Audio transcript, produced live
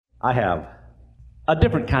I have a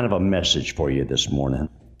different kind of a message for you this morning.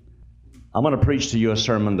 I'm going to preach to you a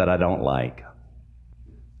sermon that I don't like.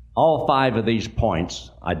 All 5 of these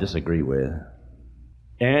points I disagree with.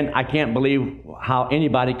 And I can't believe how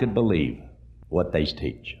anybody could believe what they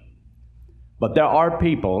teach. But there are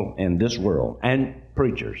people in this world, and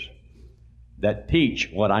preachers, that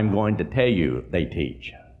teach what I'm going to tell you they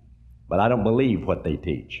teach. But I don't believe what they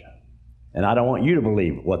teach. And I don't want you to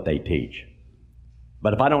believe what they teach.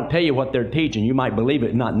 But if I don't tell you what they're teaching, you might believe it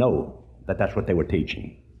and not know that that's what they were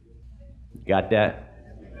teaching. Got that?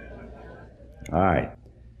 All right.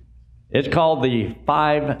 It's called the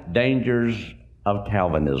 5 Dangers of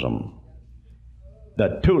Calvinism.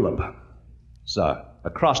 The TULIP. It's an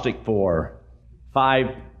acrostic for 5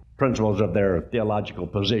 principles of their theological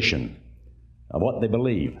position, of what they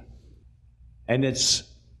believe. And it's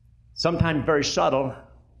sometimes very subtle,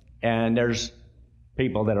 and there's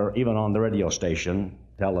people that are even on the radio station,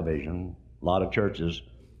 television, a lot of churches,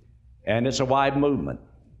 and it's a wide movement.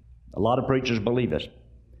 A lot of preachers believe it.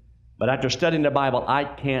 But after studying the Bible, I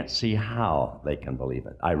can't see how they can believe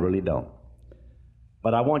it. I really don't.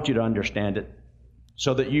 But I want you to understand it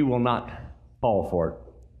so that you will not fall for it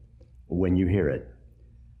when you hear it.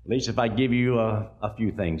 At least if I give you a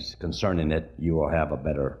few things concerning it, you will have a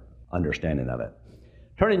better understanding of it.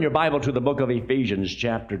 Turn in your Bible to the book of Ephesians,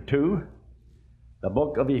 chapter 2. The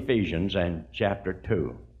book of Ephesians and chapter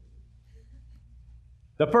 2.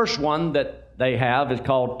 The first one that they have is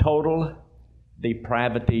called total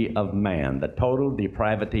depravity of man. The total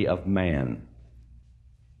depravity of man.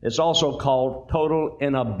 It's also called total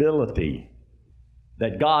inability,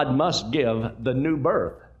 that God must give the new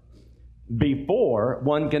birth before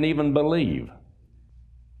one can even believe.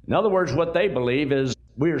 In other words, what they believe is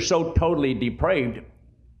we are so totally depraved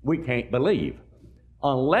we can't believe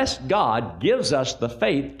unless God gives us the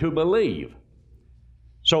faith to believe.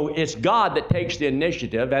 So it's God that takes the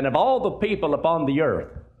initiative, and of all the people upon the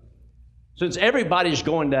earth, since everybody's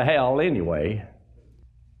going to hell anyway,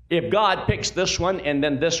 if God picks this one and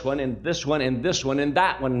then this one and this one and this one and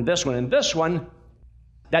that one and this one and this one,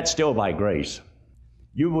 that's still by grace.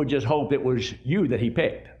 You would just hope it was you that He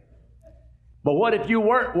picked. But what if you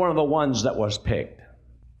weren't one of the ones that was picked?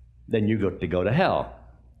 Then you got to go to hell.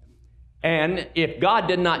 And if God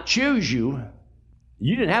did not choose you,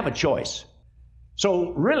 you didn't have a choice.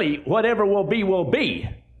 So really, whatever will be, will be.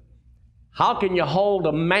 How can you hold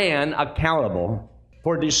a man accountable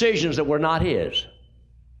for decisions that were not his?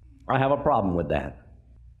 I have a problem with that.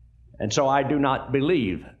 And so I do not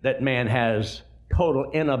believe that man has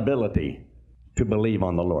total inability to believe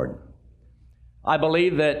on the Lord. I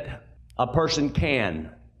believe that a person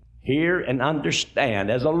can hear and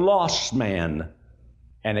understand as a lost man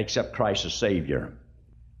and accept Christ as Savior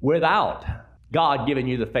without God giving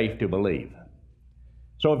you the faith to believe.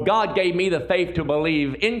 So if God gave me the faith to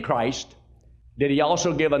believe in Christ, did He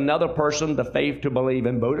also give another person the faith to believe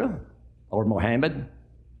in Buddha or Muhammad?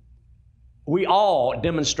 We all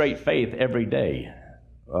demonstrate faith every day.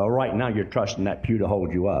 Right now you're trusting that pew to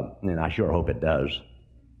hold you up, and I sure hope it does.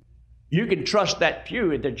 You can trust that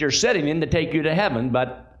pew that you're sitting in to take you to heaven,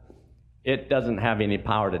 but it doesn't have any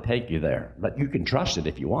power to take you there. But you can trust it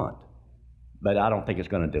if you want. But I don't think it's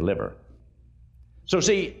going to deliver. So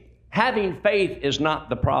see, having faith is not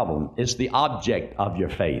the problem. It's the object of your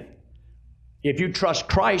faith. If you trust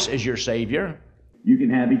Christ as your Savior, you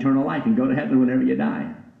can have eternal life and go to heaven whenever you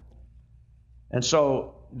die. And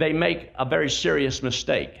so they make a very serious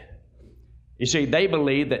mistake. You see, they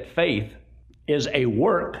believe that faith is a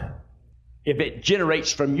work. If it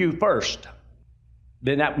generates from you first,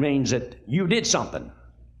 then that means that you did something.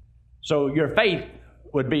 So your faith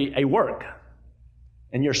would be a work.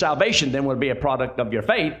 And your salvation then would be a product of your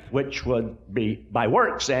faith, which would be by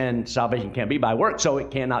works, and salvation can't be by works, so it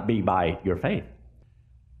cannot be by your faith.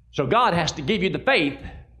 So God has to give you the faith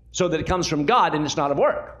so that it comes from God and it's not of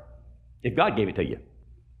work, if God gave it to you.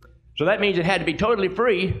 So that means it had to be totally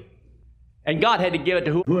free, and God had to give it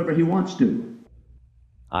to whoever He wants to.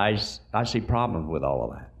 I see problems with all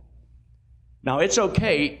of that. Now, it's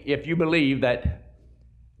okay if you believe that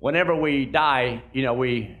whenever we die,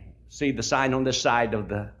 we see the sign on this side of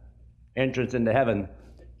the entrance into heaven,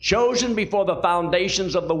 chosen before the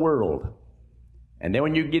foundations of the world. And then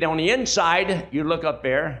when you get on the inside, you look up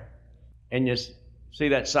there and you see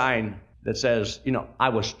that sign that says, I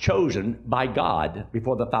was chosen by God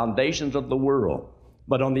before the foundations of the world.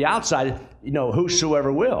 But on the outside,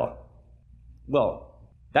 whosoever will. Well,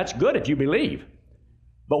 that's good if you believe.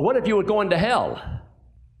 But what if you were going to hell?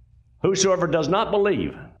 Whosoever does not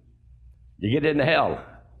believe, you get into hell.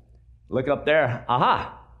 Look up there.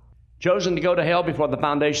 Aha! Chosen to go to hell before the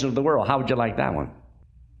foundation of the world. How would you like that one?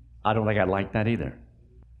 I don't think I'd like that either.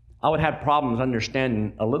 I would have problems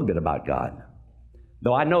understanding a little bit about God,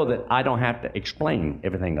 though I know that I don't have to explain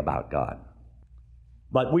everything about God.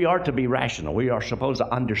 But we are to be rational. We are supposed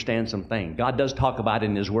to understand some things. God does talk about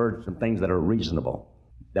in His Word some things that are reasonable,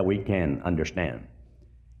 that we can understand.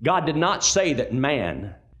 God did not say that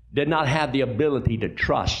man did not have the ability to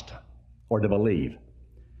trust or to believe.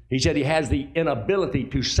 He said he has the inability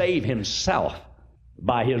to save himself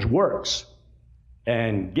by his works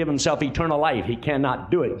and give himself eternal life. He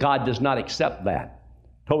cannot do it. God does not accept that.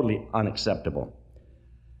 Totally unacceptable.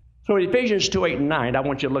 So in Ephesians 2:8-9, I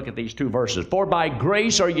want you to look at these two verses. For by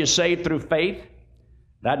grace are you saved through faith,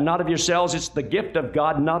 that not of yourselves, it's the gift of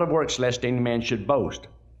God, not of works, lest any man should boast.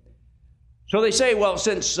 So they say, well,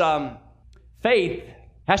 since faith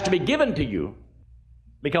has to be given to you,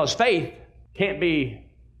 because faith can't be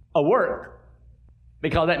a work,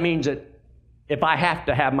 because that means that if I have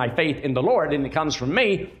to have my faith in the Lord and it comes from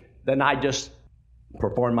me, then I just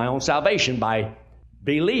perform my own salvation by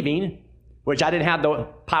believing, which I didn't have the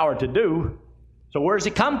power to do. So where does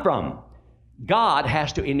it come from? God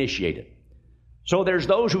has to initiate it. So there's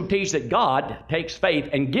those who teach that God takes faith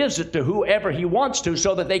and gives it to whoever He wants to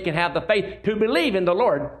so that they can have the faith to believe in the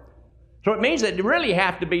Lord. So it means that you really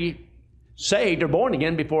have to be saved or born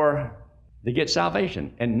again before they get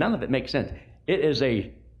salvation. And none of it makes sense. It is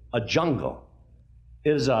a jungle.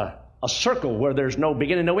 It is a circle where there's no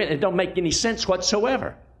beginning, no end. It don't make any sense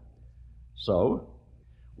whatsoever. So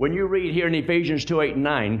when you read here in Ephesians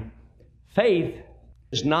 2:8-9, faith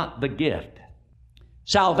is not the gift.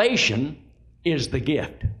 Salvation is the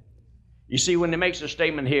gift. You see, when it makes a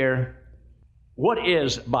statement here, what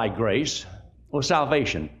is by grace? Well,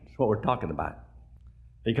 salvation is what we're talking about.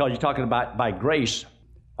 Because you're talking about by grace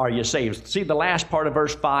are you saved. See the last part of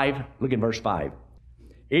verse 5? Look at verse 5.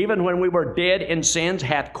 Even when we were dead in sins,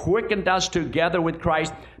 hath quickened us together with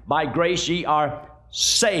Christ. By grace ye are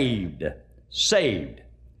saved. Saved.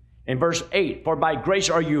 In verse 8, for by grace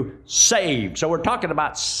are you saved. So we're talking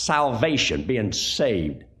about salvation, being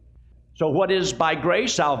saved. So what is by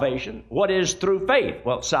grace? Salvation. What is through faith?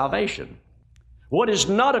 Well, salvation. What is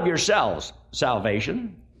not of yourselves?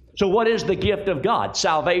 Salvation. So what is the gift of God?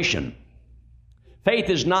 Salvation. Faith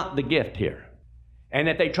is not the gift here. And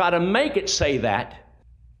if they try to make it say that,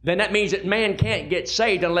 then that means that man can't get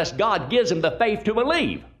saved unless God gives him the faith to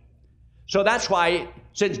believe. So that's why,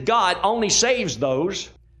 since God only saves those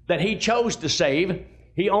that He chose to save,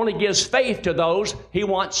 He only gives faith to those He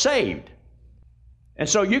wants saved. And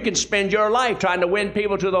so you can spend your life trying to win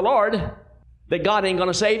people to the Lord that God ain't going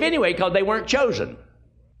to save anyway because they weren't chosen.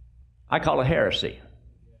 I call it heresy.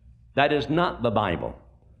 That is not the Bible.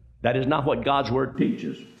 That is not what God's Word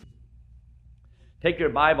teaches. Take your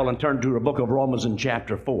Bible and turn to the book of Romans in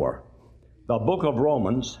chapter 4. The book of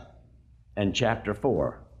Romans and chapter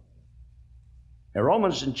 4. In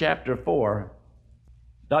Romans in chapter 4,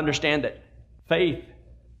 to understand that faith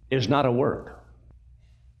is not a work.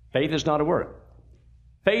 Faith is not a work.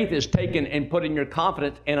 Faith is taking and putting your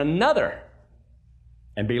confidence in another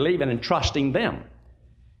and believing and trusting them.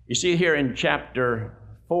 You see here in chapter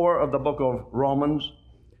 4 of the book of Romans,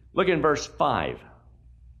 look in verse 5.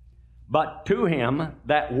 But to him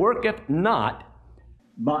that worketh not,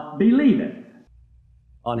 but believeth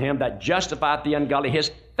on him that justifieth the ungodly,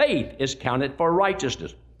 his faith is counted for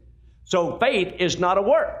righteousness. So faith is not a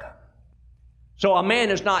work. So a man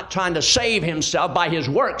is not trying to save himself by his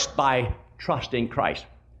works, by trusting Christ.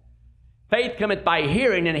 Faith cometh by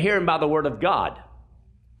hearing, and hearing by the word of God.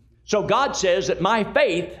 So God says that my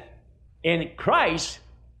faith in Christ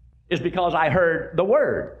is because I heard the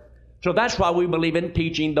word. So that's why we believe in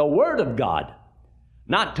teaching the word of God.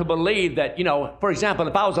 Not to believe that, for example,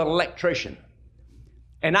 if I was an electrician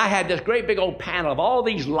and I had this great big old panel of all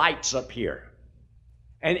these lights up here,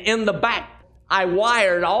 and in the back I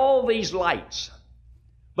wired all these lights,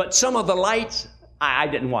 but some of the lights, I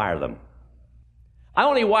didn't wire them. I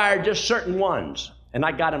only wired just certain ones, and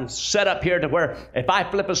I got them set up here to where if I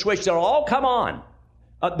flip a switch, they'll all come on,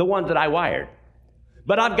 the ones that I wired.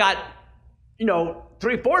 But I've got,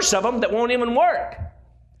 3/4 of them that won't even work.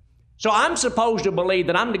 So I'm supposed to believe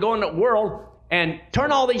that I'm going to go in the world and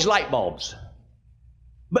turn all these light bulbs,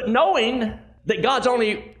 but knowing that God's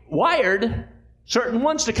only wired certain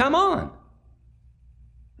ones to come on.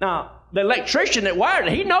 Now, the electrician that wired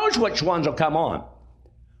it, he knows which ones will come on.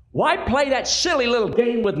 Why play that silly little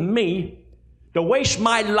game with me to waste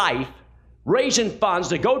my life raising funds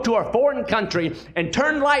to go to a foreign country and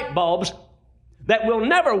turn light bulbs that will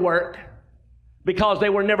never work because they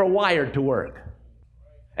were never wired to work?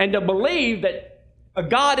 And to believe that a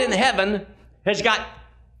God in heaven has got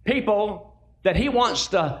people that He wants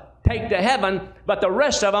to take to heaven, but the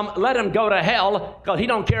rest of them, let them go to hell because he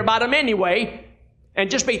don't care about them anyway, and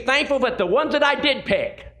just be thankful that the ones that I did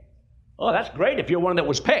pick. Oh, that's great if you're one that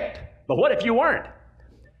was picked, but what if you weren't?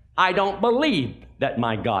 I don't believe that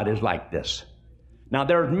my God is like this. Now,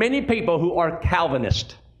 there are many people who are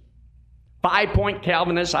Calvinist, 5-point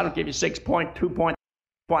Calvinist. I don't give you 6-point, 2-point.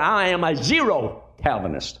 I am a 0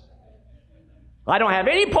 Calvinist. I don't have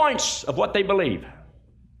any points of what they believe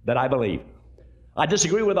that I believe. I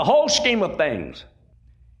disagree with the whole scheme of things.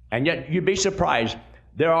 And yet you'd be surprised.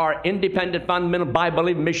 There are independent, fundamental,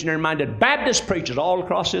 Bible-believing, missionary-minded Baptist preachers all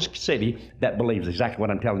across this city that believes exactly what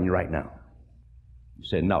I'm telling you right now. You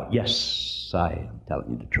say, no, yes, I am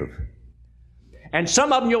telling you the truth. And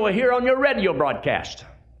some of them you will hear on your radio broadcast.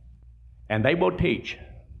 And they will teach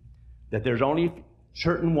that there's only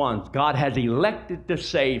certain ones. God has elected to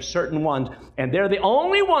save certain ones, and they're the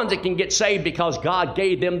only ones that can get saved because God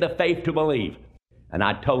gave them the faith to believe. And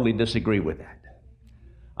I totally disagree with that.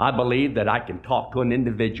 I believe that I can talk to an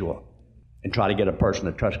individual and try to get a person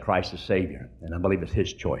to trust Christ as Savior, and I believe it's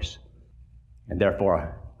his choice. And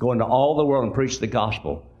therefore, go into all the world and preach the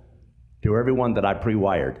gospel to everyone that I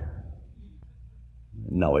pre-wired.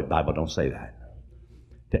 No, the Bible don't say that.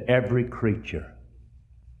 To every creature.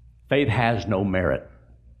 Faith has no merit.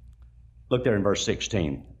 Look there in verse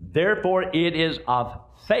 16. Therefore it is of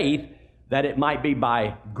faith that it might be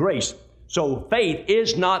by grace. So faith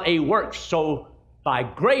is not a work. So by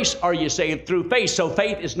grace are you saved through faith. So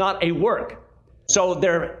faith is not a work. So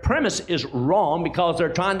their premise is wrong because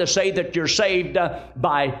they're trying to say that you're saved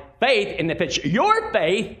by faith. And if it's your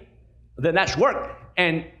faith, then that's work.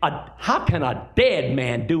 And how can a dead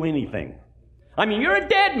man do anything? I mean, you're a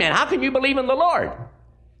dead man. How can you believe in the Lord?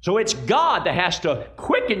 So it's God that has to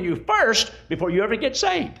quicken you first before you ever get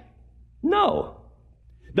saved. No.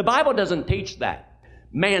 The Bible doesn't teach that.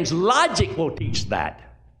 Man's logic will teach that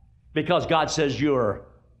because God says you're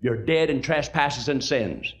dead in trespasses and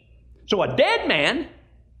sins. So a dead man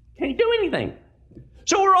can't do anything.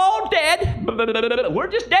 So we're all dead. We're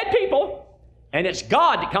just dead people. And it's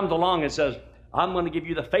God that comes along and says, I'm going to give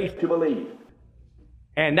you the faith to believe.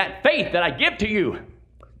 And that faith that I give to you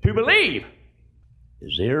to believe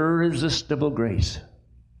is irresistible grace.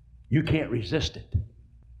 You can't resist it.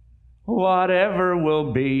 Whatever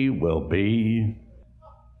will be, will be.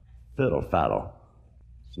 Fiddle faddle.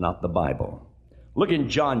 It's not the Bible. Look in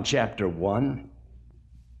John chapter 1.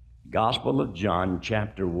 Gospel of John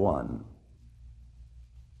chapter 1.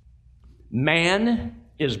 Man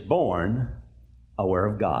is born aware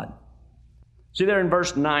of God. See there in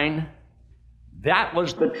verse 9, that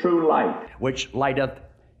was the true light, which lighteth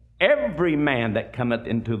every man that cometh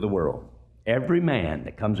into the world. Every man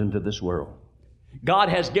that comes into this world. God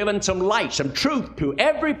has given some light, some truth to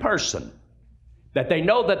every person, that they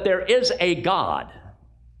know that there is a God.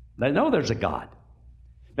 They know there's a God.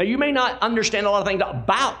 Now you may not understand a lot of things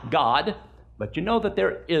about God, but you know that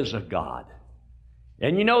there is a God.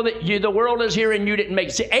 And you know that the world is here and you didn't make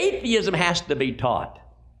it. See, atheism has to be taught.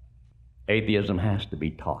 Atheism has to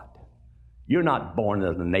be taught. You're not born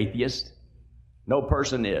as an atheist. No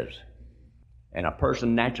person is. And a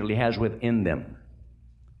person naturally has within them.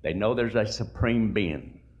 They know there's a supreme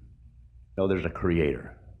being. Know there's a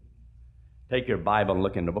creator. Take your Bible and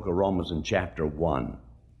look in the book of Romans in chapter 1.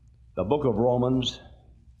 The book of Romans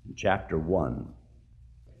in chapter 1.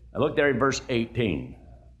 And look there in verse 18.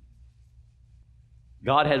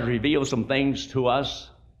 God has revealed some things to us.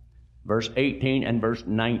 Verse 18 and verse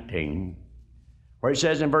 19. Where he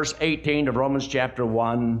says in verse 18 of Romans chapter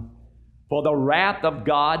 1, for the wrath of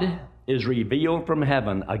God is revealed from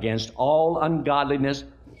heaven against all ungodliness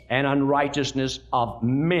and unrighteousness of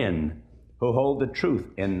men who hold the truth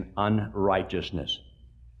in unrighteousness.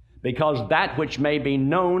 Because that which may be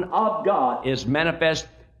known of God is manifest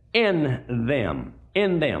in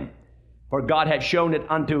them. For God hath shown it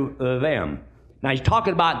unto them. Now he's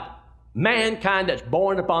talking about mankind that's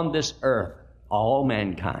born upon this earth. All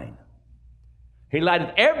mankind. He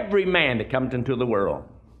lighteth every man that comes into the world.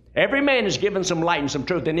 Every man is given some light and some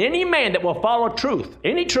truth. And any man that will follow truth,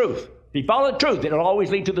 any truth, if he follows truth, it'll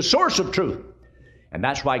always lead to the source of truth. And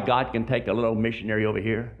that's why God can take a little missionary over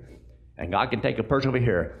here, and God can take a person over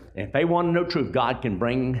here. And if they want to know truth, God can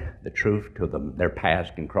bring the truth to them. Their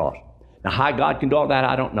paths can cross. Now, how God can do all that,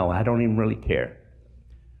 I don't know. I don't even really care.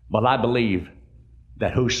 But I believe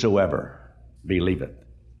that whosoever believeth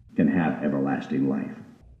can have everlasting life.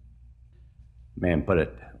 Man put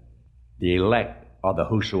it, the elect are the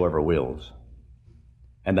whosoever wills,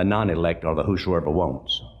 and the non-elect are the whosoever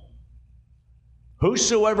won'ts.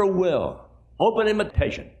 Whosoever will, open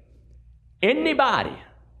invitation. Anybody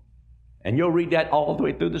And you'll read that all the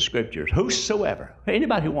way through the Scriptures. Whosoever,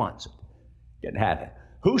 anybody who wants it, can have it.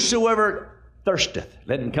 Whosoever thirsteth,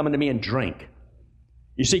 let him come unto me and drink.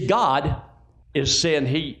 You see, God is saying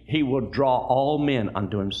he will draw all men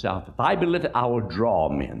unto himself. If I be lifted, I will draw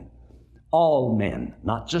men. All men,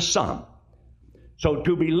 not just some. So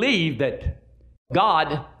to believe that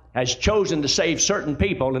God has chosen to save certain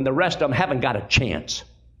people and the rest of them haven't got a chance,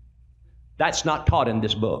 that's not taught in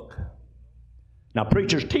this book. Now,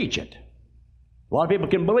 preachers teach it. A lot of people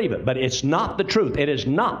can believe it, but it's not the truth. It is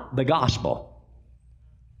not the gospel.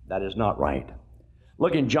 That is not right.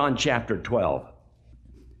 Look in John chapter 12.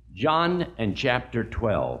 John and chapter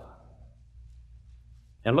 12.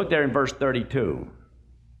 And look there in verse 32.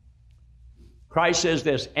 Christ says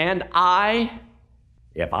this, and I,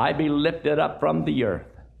 if I be lifted up from the earth,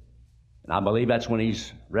 and I believe that's when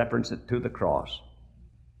he's referenced it to the cross.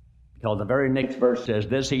 Because the very next verse says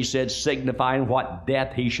this, he said, signifying what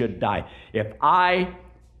death he should die. If I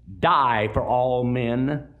die for all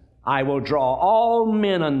men, I will draw all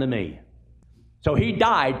men unto me. So he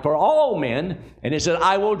died for all men, and he said,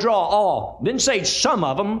 I will draw all. Didn't say some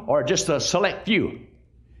of them or just a select few.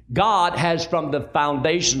 God has from the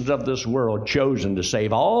foundations of this world chosen to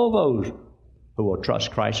save all those who will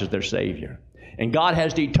trust Christ as their Savior. And God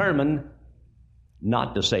has determined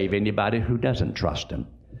not to save anybody who doesn't trust Him.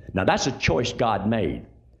 Now that's a choice God made.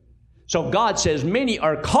 So God says many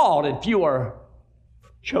are called and few are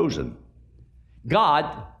chosen.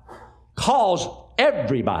 God calls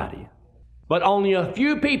everybody, but only a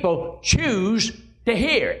few people choose to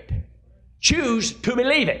hear it, choose to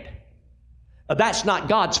believe it. That's not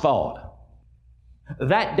God's fault.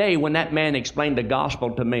 That day when that man explained the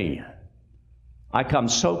gospel to me, I come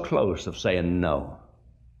so close of saying no.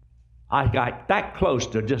 I got that close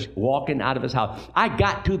to just walking out of his house. I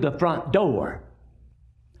got to the front door.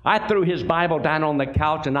 I threw his Bible down on the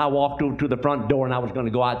couch and I walked to the front door and I was going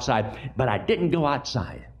to go outside, but I didn't go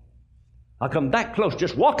outside. I come that close,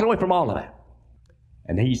 just walking away from all of that.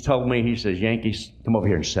 And he told me, he says, Yankees, come over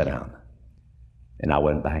here and sit down. And I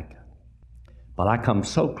went back. But I come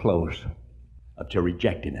so close to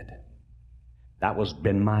rejecting it. That was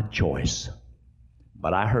been my choice.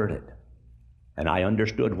 But I heard it. And I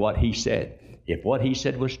understood what he said. If what he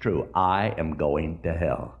said was true, I am going to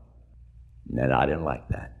hell. And I didn't like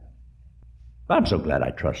that. But I'm so glad I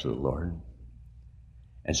trusted the Lord.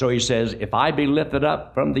 And so he says, if I be lifted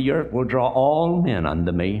up from the earth, will draw all men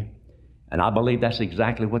unto me. And I believe that's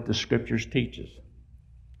exactly what the Scriptures teaches.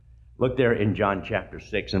 Look there in John chapter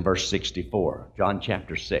 6 and verse 64. John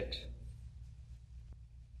chapter 6.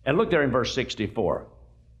 And look there in verse 64.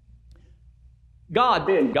 God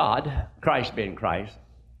being God, Christ being Christ,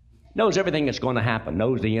 knows everything that's going to happen,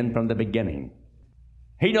 knows the end from the beginning.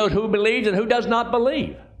 He knows who believes and who does not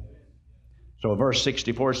believe. So verse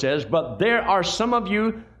 64 says, but there are some of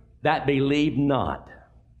you that believe not.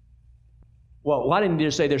 Well, why didn't you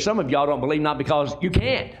just say there's some of y'all don't believe not because you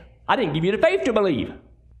can't? I didn't give you the faith to believe.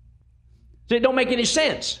 So it don't make any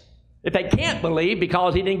sense. If they can't believe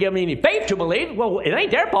because he didn't give them any faith to believe, well, it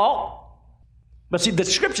ain't their fault. But see, the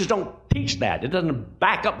Scriptures don't teach that. It doesn't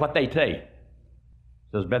back up what they say. It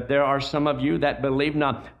says, but there are some of you that believe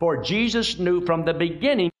not. For Jesus knew from the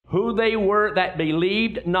beginning who they were that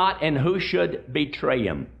believed not and who should betray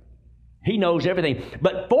him. He knows everything.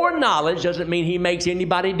 But foreknowledge doesn't mean he makes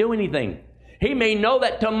anybody do anything. He may know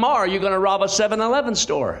that tomorrow you're going to rob a 7-Eleven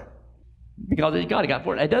store because he's got it.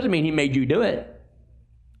 It doesn't mean he made you do it.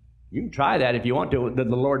 You can try that if you want to. The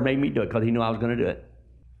Lord made me do it because he knew I was going to do it.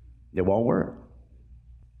 It won't work.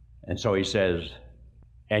 And so he says,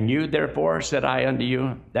 and you therefore, said I unto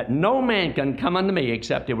you, that no man can come unto me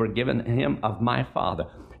except it were given him of my Father.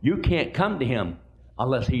 You can't come to him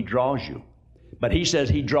unless he draws you. But he says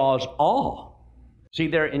he draws all. See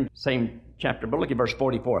there in the same chapter, but look at verse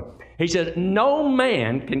 44. He says, no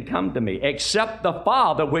man can come to me except the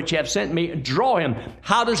Father which hath sent me draw him.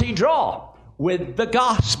 How does he draw? With the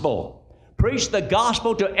gospel. Preach the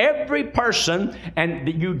gospel to every person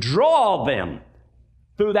and you draw them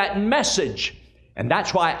through that message. And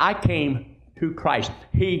that's why I came to Christ.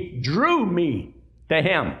 He drew me to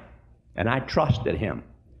him and I trusted him.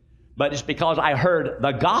 But it's because I heard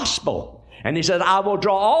the gospel. And he said, I will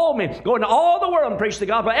draw all men, go into all the world and preach the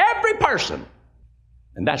gospel to every person.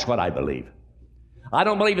 And that's what I believe. I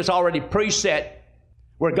don't believe it's already preset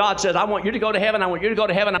where God says, I want you to go to heaven, I want you to go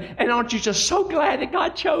to heaven. And aren't you just so glad that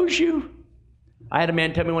God chose you? I had a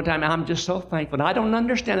man tell me one time, I'm just so thankful. And I don't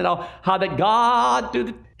understand at all how that God, through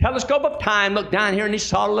the telescope of time, looked down here and he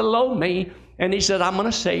saw little old me. And he said, I'm going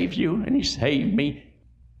to save you. And he saved me.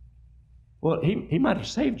 Well, he might have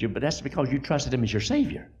saved you, but that's because you trusted him as your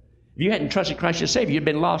Savior. If you hadn't trusted Christ as Savior, you'd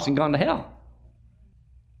been lost and gone to hell.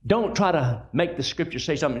 Don't try to make the Scripture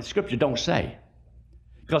say something the Scripture don't say.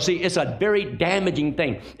 Because, see, it's a very damaging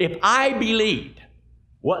thing. If I believed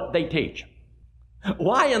what they teach,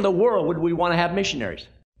 why in the world would we want to have missionaries?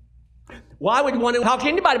 Why would we want to talk to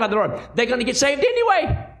anybody about the Lord? They're going to get saved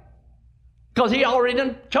anyway. Because He already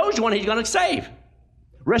done chose one He's going to save.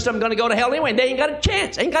 The rest of them going to go to hell anyway. And they ain't got a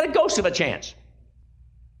chance. Ain't got a ghost of a chance.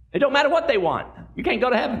 It don't matter what they want. You can't go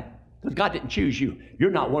to heaven. Because God didn't choose you.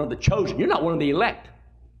 You're not one of the chosen. You're not one of the elect.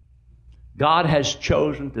 God has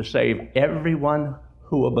chosen to save everyone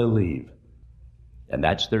who will believe. And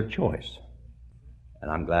that's their choice.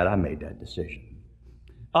 And I'm glad I made that decision.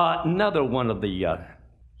 Another one of the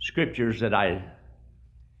scriptures that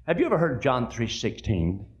have you ever heard John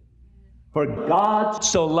 3:16? For God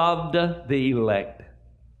so loved the elect.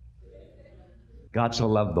 God so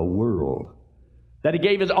loved the world that He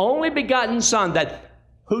gave His only begotten Son, that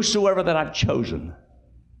whosoever that I've chosen,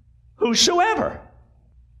 whosoever,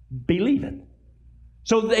 believe it.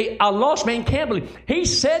 So a lost man can't believe. He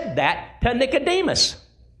said that to Nicodemus.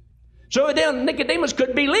 So then Nicodemus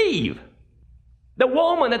could believe. The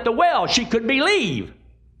woman at the well, she could believe.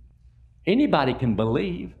 Anybody can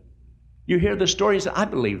believe. You hear the story and say, I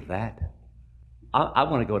believe that. I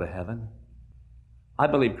want to go to heaven. I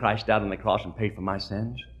believe Christ died on the cross and paid for my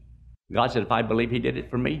sins. God said, if I believe He did it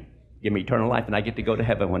for me, give me eternal life and I get to go to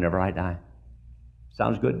heaven whenever I die.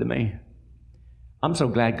 Sounds good to me. I'm so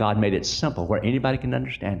glad God made it simple where anybody can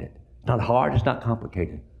understand it. It's not hard, it's not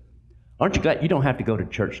complicated. Aren't you glad you don't have to go to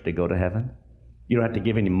church to go to heaven? You don't have to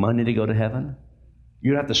give any money to go to heaven.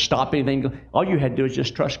 You don't have to stop anything. All you had to do is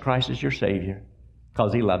just trust Christ as your Savior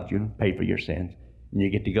because He loved you, paid for your sins, and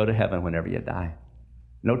you get to go to heaven whenever you die.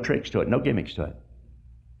 No tricks to it, no gimmicks to it.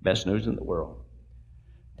 Best news in the world.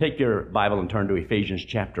 Take your Bible and turn to Ephesians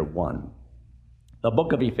chapter 1. The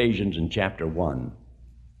book of Ephesians in chapter 1.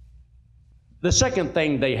 The second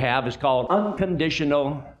thing they have is called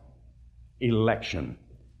unconditional election.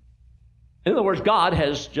 In other words, God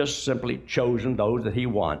has just simply chosen those that He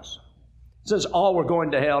wants. It says all were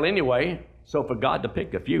going to hell anyway, so for God to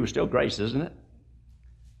pick a few is still grace, isn't it?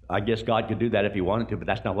 I guess God could do that if He wanted to, but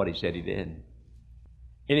that's not what He said He did.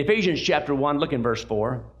 In Ephesians chapter 1, look in verse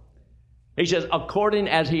 4. He says, according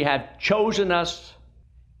as He hath chosen us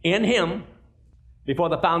in Him before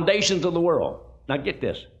the foundations of the world. Now get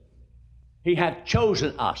this. He hath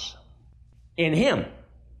chosen us in Him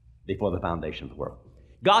before the foundation of the world.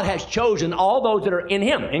 God has chosen all those that are in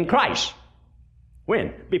Him, in Christ.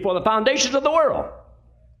 When? Before the foundations of the world.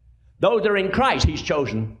 Those that are in Christ, He's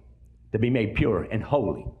chosen to be made pure and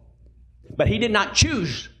holy. But He did not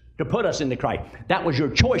choose to put us into Christ. That was your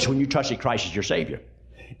choice when you trusted Christ as your Savior.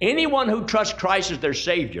 Anyone who trusts Christ as their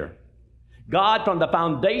Savior, God from the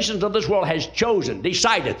foundations of this world has chosen,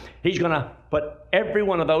 decided, He's going to put every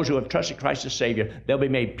one of those who have trusted Christ as Savior, they'll be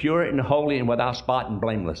made pure and holy and without spot and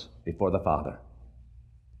blameless before the Father.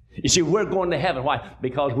 You see, we're going to heaven. Why?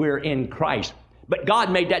 Because we're in Christ. But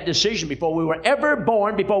God made that decision before we were ever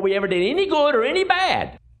born, before we ever did any good or any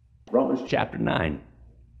bad. Romans chapter 9.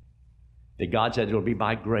 That God said it will be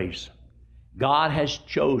by grace. God has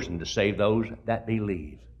chosen to save those that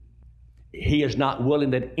believe. He is not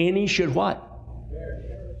willing that any should what?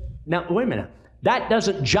 Now, wait a minute. That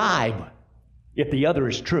doesn't jibe if the other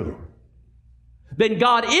is true. Then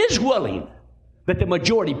God is willing that the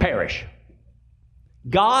majority perish.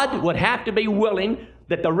 God would have to be willing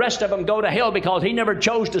that the rest of them go to hell because He never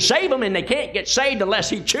chose to save them, and they can't get saved unless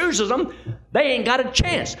He chooses them. They ain't got a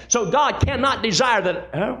chance. So God cannot desire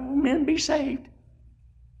that all men be saved.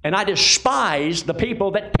 And I despise the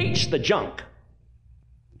people that teach the junk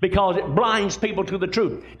because it blinds people to the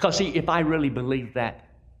truth. Because see, if I really believe that,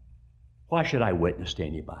 why should I witness to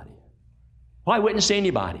anybody? Why witness to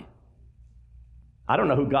anybody? I don't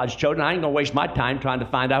know who God's chosen. I ain't going to waste my time trying to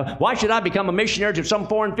find out. Why should I become a missionary to some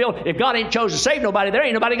foreign field? If God ain't chosen to save nobody, there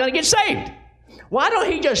ain't nobody going to get saved. Why don't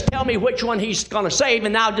He just tell me which one He's going to save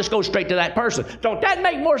and I'll just go straight to that person? Don't that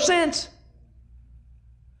make more sense?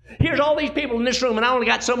 Here's all these people in this room and I only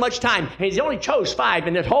got so much time. And He's only chose 5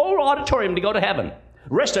 in this whole auditorium to go to heaven.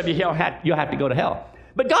 The rest of you, you'll have to go to hell.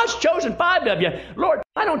 But God's chosen 5 of you. Lord,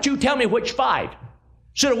 why don't you tell me which 5?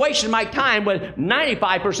 Should have wasted my time with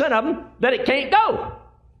 95% of them that it can't go.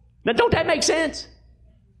 Now, don't that make sense?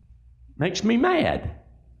 Makes me mad.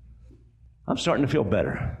 I'm starting to feel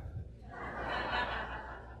better.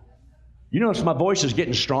 You notice my voice is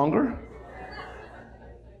getting stronger?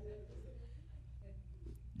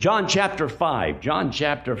 John chapter 5. John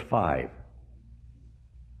chapter 5.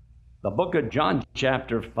 The book of John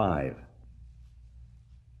chapter 5.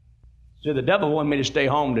 See, the devil wanted me to stay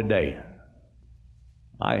home today.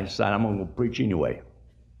 I decided I'm going to go preach anyway.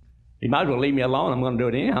 He might as well leave me alone. I'm going to do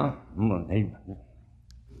it anyhow.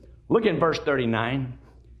 Look in verse 39.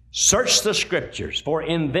 Search the Scriptures, for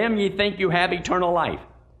in them ye think you have eternal life.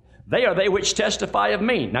 They are they which testify of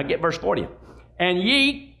me. Now get verse 40. And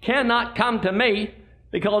ye cannot come to me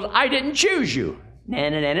because I didn't choose you. Na,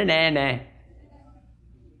 na, na, na, na, na.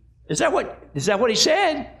 Is that what he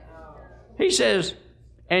said? He says,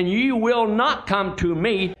 and ye will not come to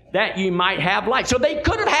me that ye might have life. So they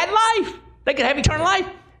could have had life. They could have eternal life,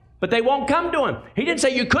 but they won't come to him. He didn't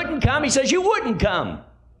say you couldn't come. He says you wouldn't come.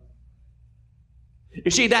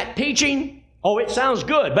 You see, that teaching, oh, it sounds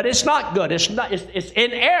good, but it's not good. It's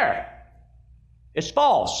in error. It's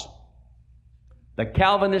false. The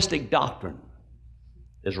Calvinistic doctrine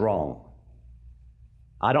is wrong.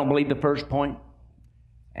 I don't believe the first point,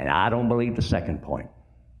 and I don't believe the second point.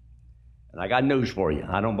 And I got news for you.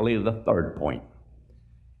 I don't believe the third point.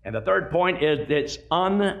 And the third point is it's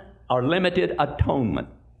limited atonement.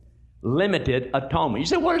 Limited atonement. You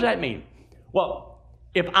say, what does that mean? Well,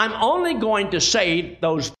 if I'm only going to save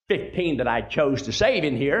those 15 that I chose to save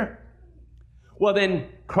in here, well then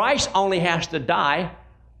Christ only has to die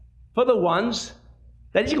for the ones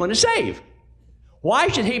that he's going to save. Why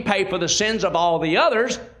should he pay for the sins of all the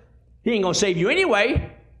others? He ain't going to save you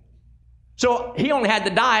anyway. So he only had to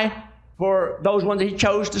die for those ones that he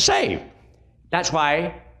chose to save. That's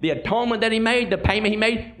why the atonement that he made, the payment he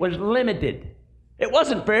made, was limited. It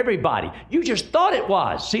wasn't for everybody. You just thought it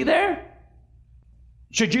was. See there?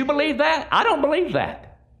 Should you believe that? I don't believe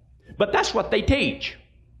that. But that's what they teach.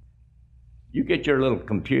 You get your little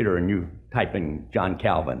computer and you type in John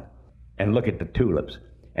Calvin and look at the tulips,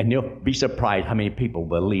 and you'll be surprised how many people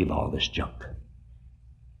believe all this junk.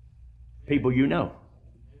 People you know.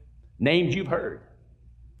 Names you've heard.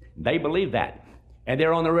 They believe that. And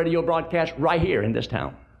they're on the radio broadcast right here in this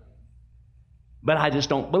town. But I just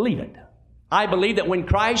don't believe it. I believe that when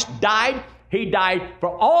Christ died, he died for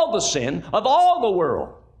all the sin of all the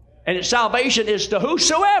world. And its salvation is to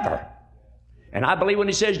whosoever. And I believe when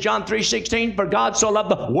he says, John 3:16, for God so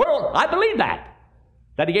loved the world, I believe that.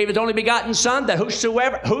 That he gave his only begotten Son, that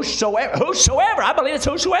whosoever, I believe it's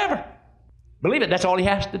whosoever. Believe it, that's all he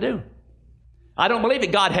has to do. I don't believe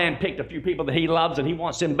that God handpicked a few people that he loves and he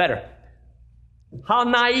wants them better. How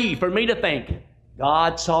naive for me to think,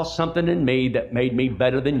 God saw something in me that made me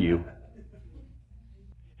better than you.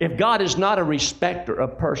 If God is not a respecter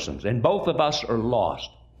of persons, and both of us are lost,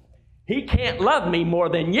 he can't love me more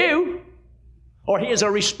than you, or he is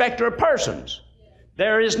a respecter of persons.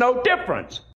 There is no difference.